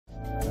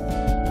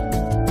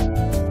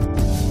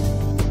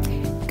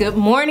Good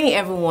morning,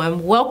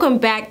 everyone. Welcome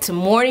back to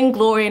Morning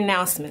Glory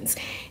Announcements.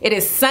 It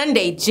is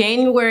Sunday,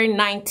 January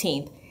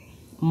 19th.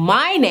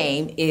 My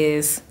name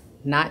is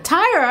not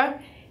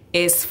Tyra,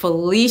 it's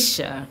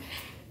Felicia.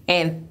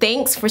 And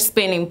thanks for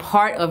spending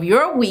part of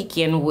your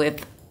weekend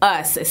with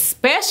us,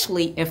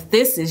 especially if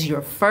this is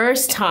your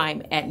first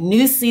time at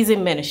New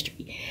Season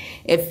Ministry.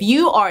 If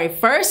you are a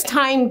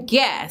first-time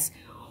guest,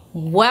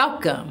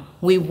 welcome.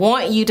 We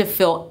want you to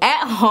feel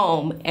at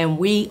home, and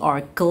we are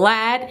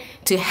glad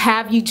to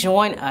have you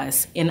join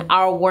us in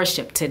our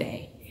worship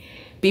today.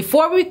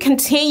 Before we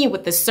continue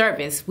with the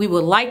service, we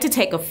would like to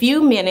take a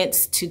few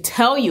minutes to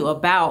tell you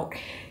about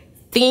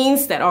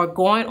things that are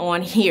going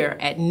on here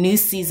at New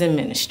Season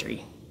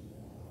Ministry.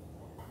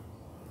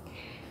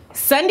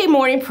 Sunday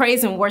morning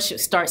praise and worship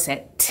starts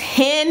at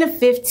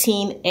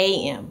 10:15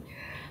 a.m.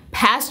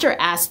 Pastor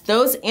asks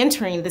those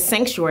entering the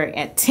sanctuary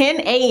at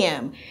 10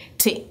 a.m.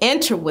 to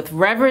enter with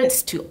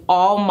reverence to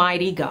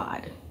Almighty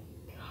God.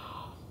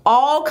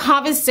 All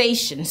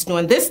conversations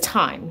during this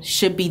time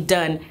should be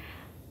done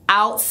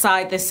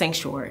outside the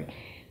sanctuary.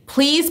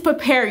 Please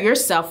prepare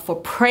yourself for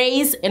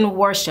praise and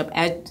worship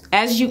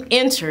as you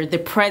enter the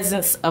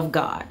presence of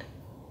God.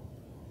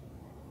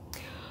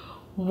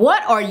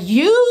 What are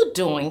you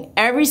doing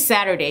every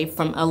Saturday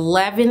from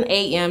 11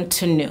 a.m.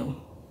 to noon?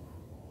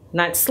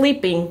 Not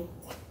sleeping.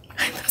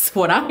 That's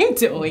what I'm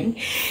doing.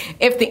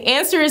 If the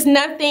answer is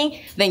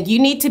nothing, then you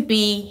need to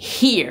be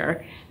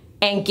here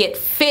and get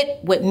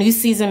fit with New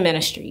Season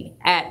Ministry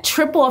at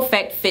Triple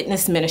Effect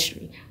Fitness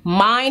Ministry,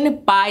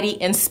 mind,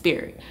 body, and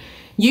spirit.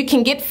 You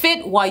can get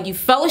fit while you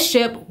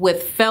fellowship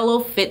with fellow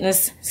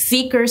fitness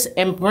seekers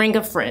and bring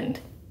a friend.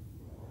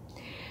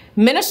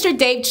 Minister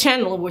Dave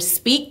Chandler will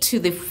speak to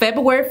the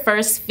February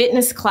 1st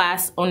fitness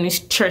class on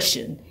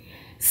nutrition.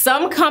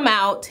 Some come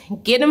out,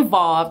 get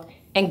involved,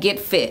 and get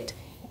fit.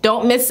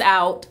 Don't miss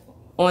out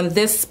on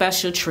this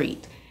special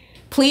treat.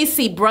 Please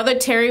see Brother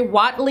Terry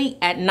Watley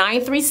at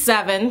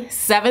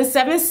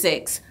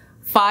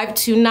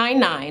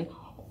 937-776-5299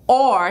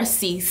 or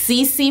see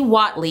CC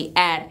Watley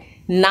at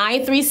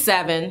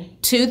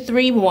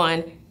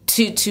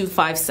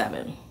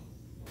 937-231-2257.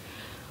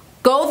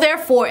 Go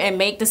therefore and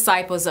make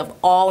disciples of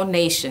all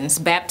nations,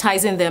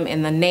 baptizing them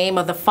in the name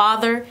of the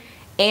Father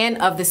and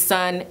of the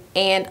Son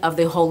and of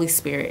the Holy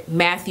Spirit.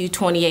 Matthew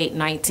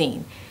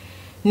 28:19.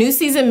 New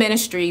Season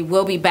Ministry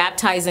will be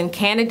baptizing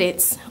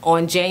candidates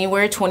on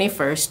January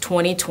 21st,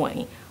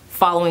 2020,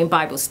 following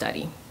Bible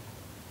study.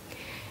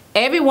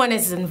 Everyone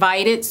is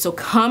invited, so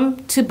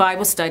come to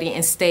Bible study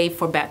and stay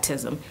for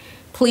baptism.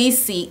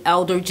 Please see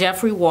Elder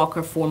Jeffrey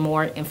Walker for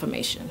more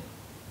information.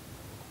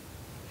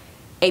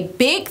 A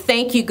big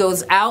thank you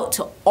goes out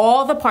to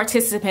all the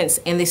participants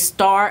in the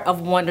Star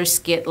of Wonder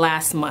skit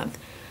last month.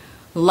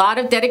 A lot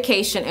of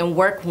dedication and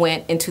work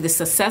went into the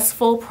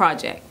successful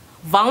project.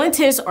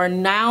 Volunteers are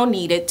now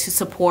needed to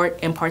support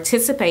and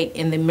participate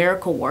in the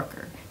Miracle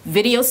Worker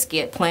video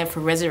skit planned for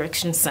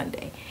Resurrection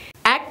Sunday.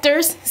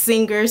 Actors,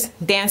 singers,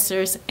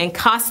 dancers, and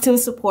costume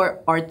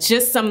support are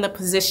just some of the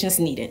positions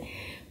needed.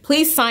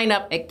 Please sign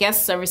up at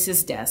Guest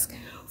Services Desk.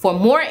 For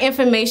more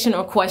information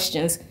or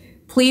questions,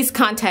 please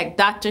contact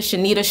Dr.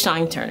 Shanita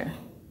Shine-Turner.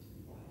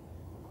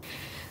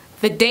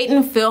 The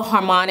Dayton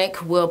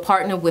Philharmonic will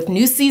partner with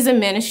New Season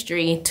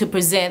Ministry to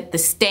present the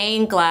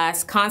Stained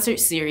Glass concert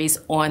series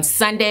on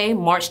Sunday,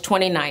 March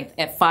 29th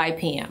at 5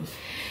 p.m.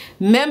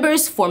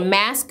 Members for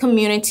Mass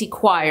Community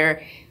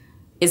Choir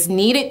is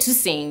needed to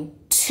sing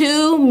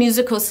 2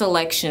 musical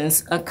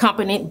selections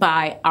accompanied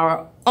by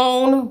our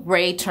own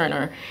Ray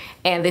Turner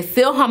and the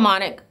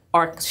Philharmonic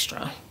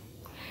Orchestra.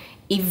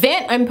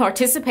 Event and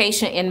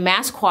participation in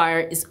Mass Choir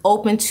is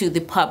open to the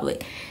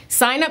public.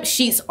 Sign-up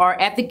sheets are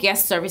at the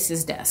Guest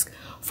Services Desk.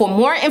 For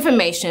more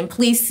information,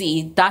 please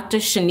see Dr.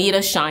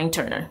 Shanita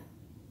Shine-Turner.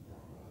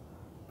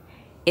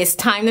 It's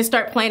time to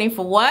start planning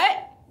for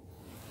what?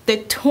 The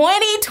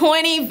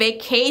 2020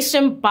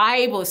 Vacation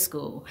Bible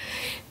School.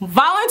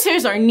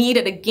 Volunteers are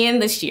needed again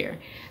this year.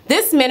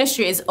 This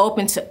ministry is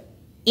open to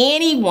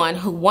anyone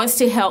who wants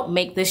to help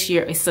make this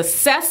year a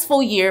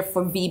successful year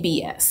for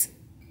VBS.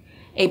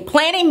 A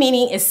planning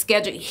meeting is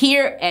scheduled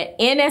here at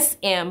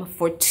NSM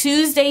for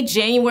Tuesday,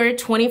 January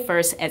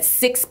 21st at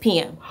 6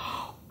 p.m.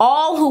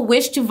 All who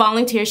wish to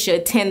volunteer should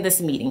attend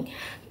this meeting.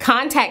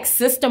 Contact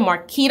Sister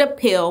Marquita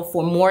Pill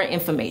for more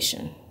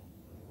information.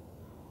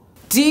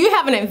 Do you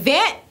have an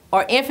event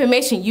or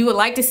information you would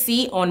like to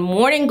see on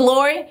Morning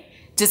Glory?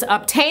 Just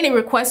obtain a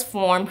request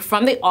form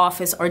from the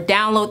office or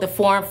download the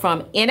form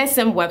from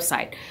NSM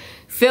website.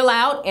 Fill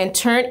out and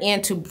turn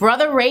in to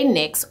Brother Ray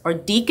Nix or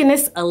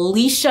Deaconess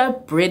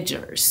Alicia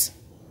Bridgers.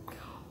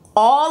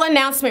 All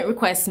announcement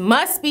requests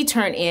must be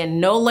turned in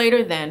no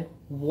later than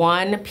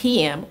 1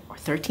 p.m. or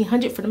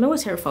 1300 for the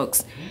military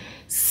folks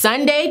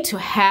Sunday to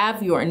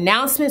have your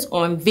announcements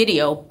on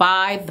video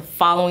by the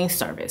following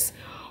service.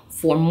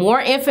 For more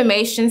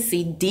information,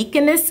 see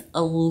Deaconess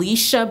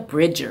Alicia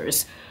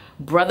Bridgers,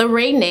 Brother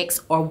Ray Nix,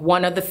 or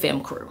one of the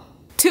film crew.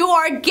 To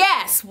our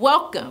guests,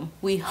 welcome.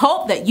 We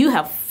hope that you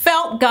have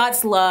felt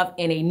God's love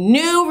in a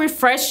new,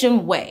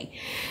 refreshing way.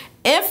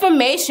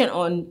 Information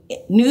on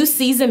New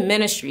Season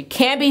Ministry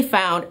can be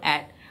found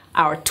at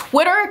our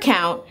Twitter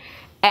account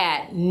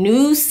at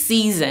New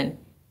Season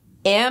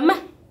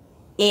MNSTRY,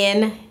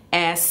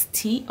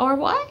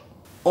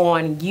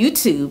 on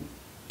YouTube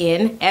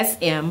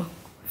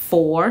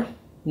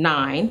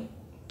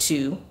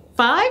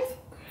NSM4925,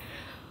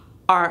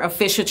 our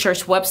official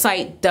church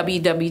website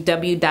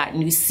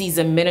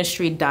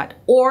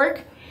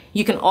www.newseasonministry.org.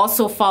 You can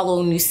also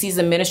follow New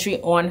Season Ministry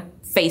on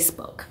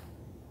Facebook.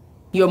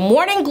 Your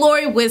morning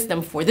glory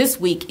wisdom for this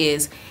week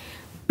is: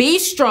 be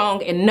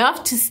strong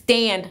enough to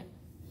stand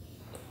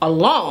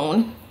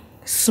alone,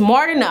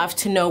 smart enough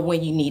to know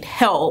when you need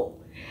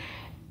help,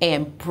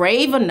 and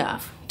brave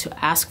enough to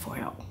ask for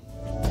help.